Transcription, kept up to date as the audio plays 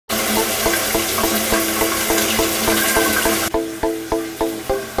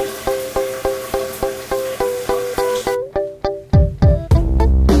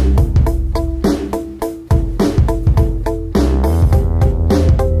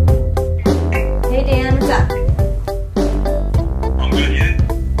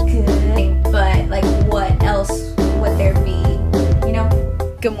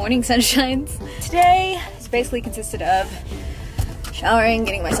morning sunshines. Today has basically consisted of showering,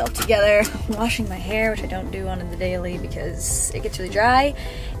 getting myself together, washing my hair, which I don't do on the daily because it gets really dry,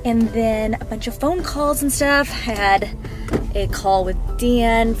 and then a bunch of phone calls and stuff. I had a call with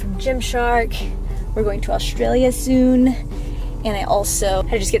Dan from Gymshark. We're going to Australia soon, and I also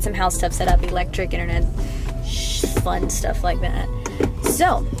had to just get some house stuff set up, electric, internet, fun stuff like that.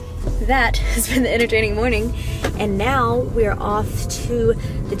 So that has been the entertaining morning, and now we are off to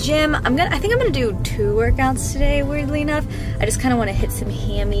the gym. I think I'm gonna do 2 workouts today, weirdly enough. I just kind of want to hit some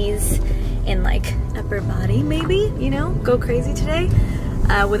hammies and like upper body, maybe, you know, go crazy today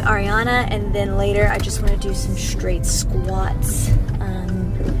with Ariana, and then later I just want to do some straight squats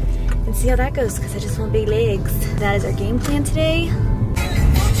and see how that goes, because I just want big legs. That is our game plan today.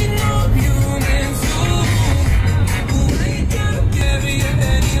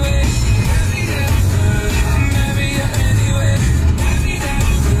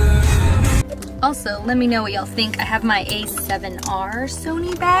 Also, let me know what y'all think. I have my A7R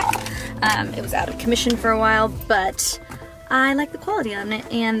Sony back. It was out of commission for a while, but I like the quality on it,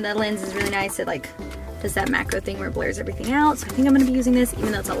 and the lens is really nice. It like does that macro thing where it blurs everything out. So I think I'm gonna be using this,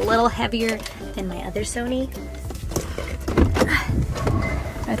 even though it's a little heavier than my other Sony.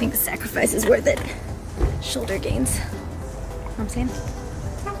 I think the sacrifice is worth it. Shoulder gains. You know what I'm saying?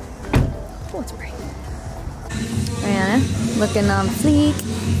 Oh, it's bright. Ariana, looking on fleek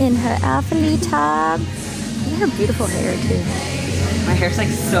in her athlete top. Look at her beautiful hair too. My hair's like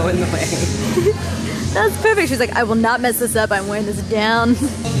so in the way. That's perfect. She's like, I will not mess this up. I'm wearing this down.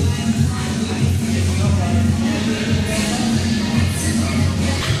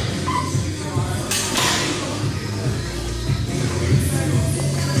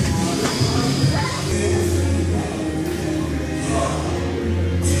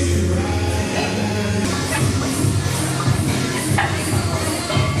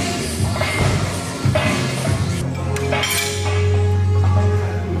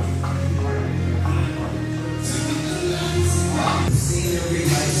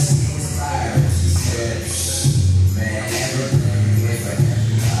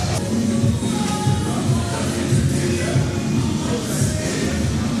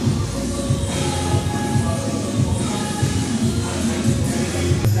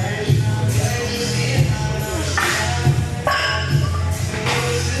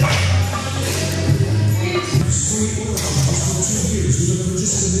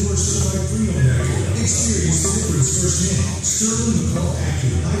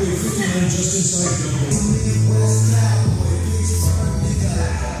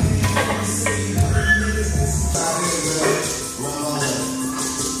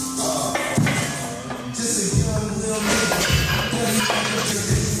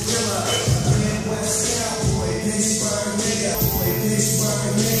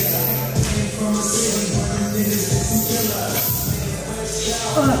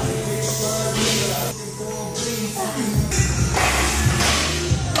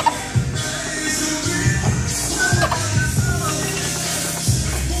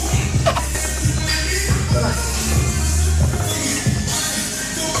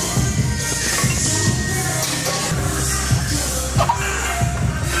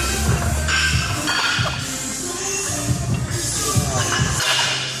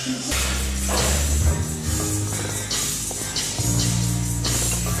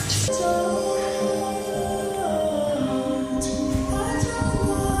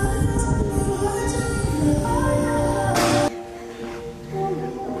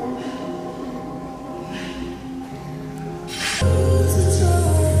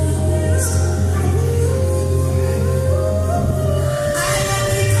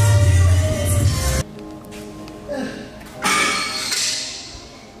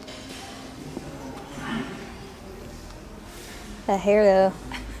 That hair though.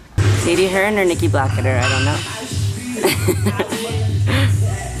 Sadie Hearn or Nikki Blackketter, I don't know.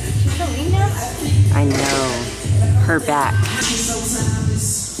 She's so mean now? I know. Her back.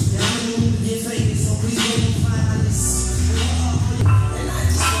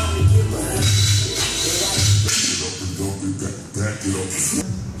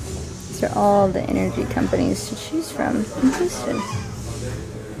 These are all the energy companies to choose from in Houston.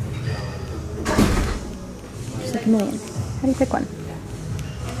 There's like a million. How do you pick one?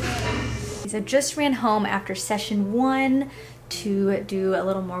 So just ran home after session 1 to do a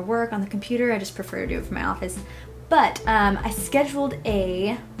little more work on the computer. I just prefer to do it from my office. But I scheduled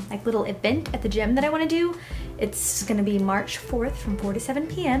a little event at the gym that I want to do. It's gonna be March 4th from 4 to 7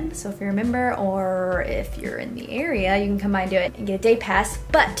 p.m. So if you're a member or if you're in the area, you can come by and do it and get a day pass.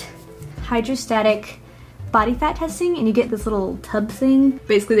 But hydrostatic body fat testing, and you get this little tub thing.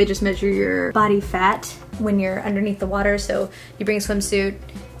 Basically, they just measure your body fat when you're underneath the water. So you bring a swimsuit.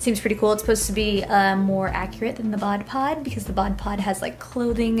 Seems pretty cool. It's supposed to be more accurate than the Bod Pod because the Bod Pod has like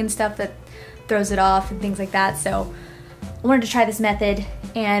clothing and stuff that throws it off and things like that. So I wanted to try this method,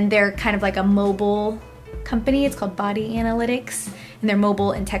 and they're kind of like a mobile company. It's called Body Analytics, and they're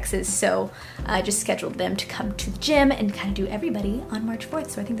mobile in Texas. So I just scheduled them to come to the gym and kind of do everybody on March 4th.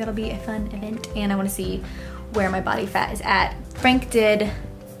 So I think that'll be a fun event, and I want to see where my body fat is at. Frank did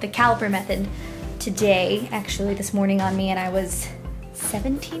the caliper method today, actually this morning on me, and I was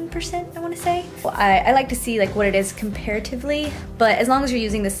 17%, I want to say. Well, I like to see like what it is comparatively, but as long as you're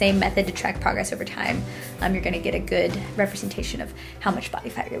using the same method to track progress over time, you're gonna get a good representation of how much body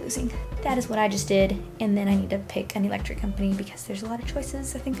fat you're losing. That is what I just did, and then I need to pick an electric company because there's a lot of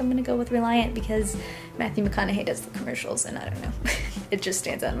choices. I think I'm gonna go with Reliant because Matthew McConaughey does the commercials, and I don't know, it just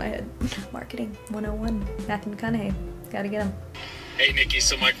stands out in my head. Marketing 101, Matthew McConaughey, gotta get him. Hey Nikki,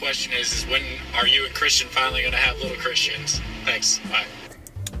 so my question is when are you and Christian finally gonna have little Christians? Thanks, bye.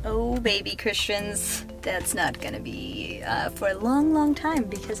 Oh baby Christians, that's not gonna be for a long, long time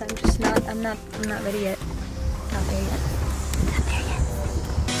because I'm just not, I'm not ready yet. Not there yet. Not there yet.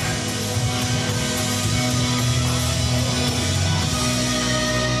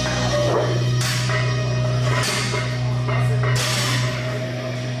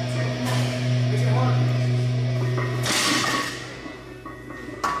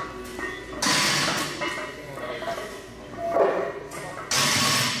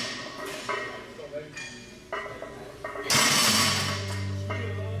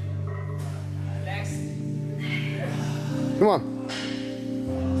 Come on.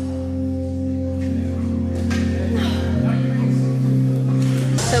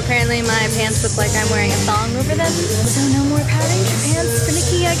 So apparently my pants look like I'm wearing a thong over them. So no more Power Ranger pants for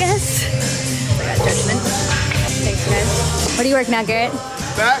Nikki, I guess. I got judgment. Thanks, guys. What do you work now, Garrett?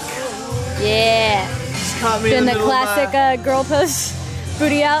 Back. Yeah. Just caught me doing in the middle of classic girl pose,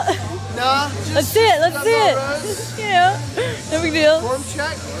 booty out. Nah. Let's see it. Let's see it. Yeah. No big deal. Form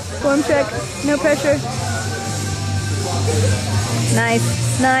check. Form check. No pressure.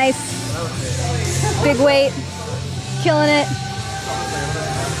 Nice, nice. Big weight. Killing it.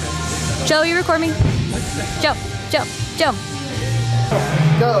 Joe, you record me? Joe, Joe, Joe.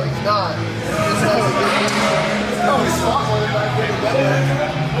 No, he's not.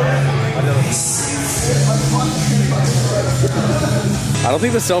 I don't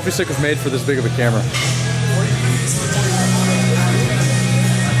think the selfie stick was made for this big of a camera.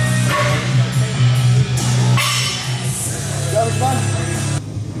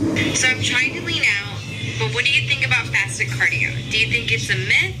 So I'm trying to lean out, but what do you think about fasted cardio? Do you think it's a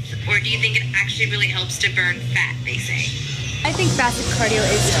myth, or do you think it actually really helps to burn fat, they say? I think fasted cardio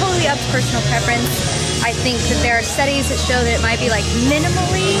is totally up to personal preference. I think that there are studies that show that it might be like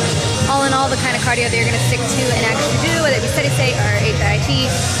minimally, all in all, the kind of cardio that you're going to stick to and actually do, whether it be steady state or HIIT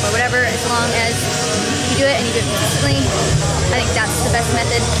or whatever, as long as you do it and you do it consistently. I think that's the best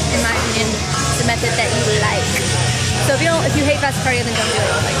method, in my opinion. It's the method that you like. So if you hate fasted cardio, then don't do it.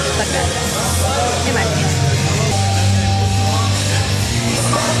 Like, fuck that. In my opinion.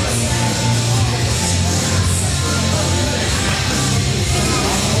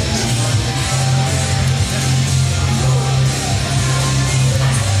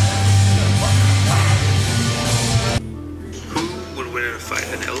 Who would win in a fight,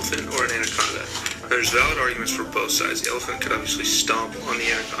 an elephant or an anaconda? There's valid arguments for both sides. The elephant could obviously stomp on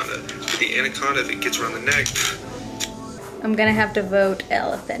the anaconda, but the anaconda, if it gets around the neck... I'm gonna have to vote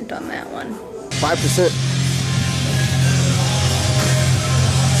elephant on that one. 5%.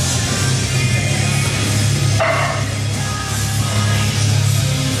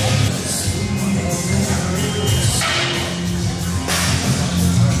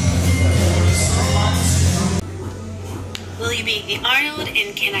 Will you be at the Arnold,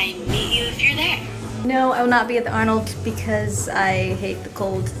 and can I meet you if you're there? No, I will not be at the Arnold because I hate the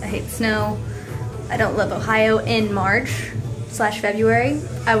cold, I hate the snow. I don't love Ohio in March/February.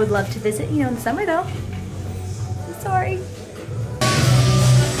 I would love to visit, you know, in the summer though. I'm sorry.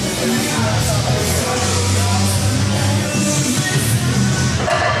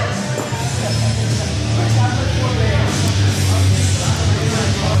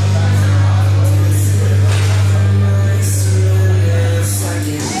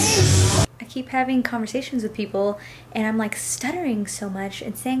 I keep having conversations with people and I'm like stuttering so much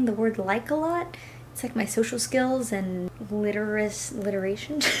and saying the word like a lot. It's like my social skills and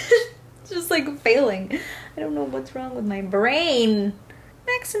literation just like failing. I don't know what's wrong with my brain.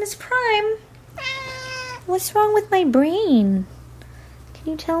 Maximus Prime. What's wrong with my brain?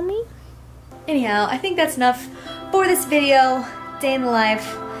 Can you tell me? anyhow, I think that's enough for this video. Day in the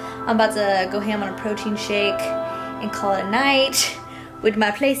life. I'm about to go ham on a protein shake and call it a night with my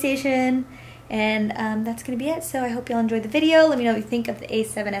PlayStation. And that's gonna be it. So I hope y'all enjoyed the video. Let me know what you think of the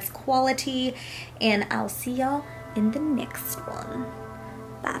A7S quality. And I'll see y'all in the next one.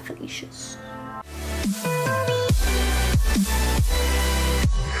 Bye, Felicias.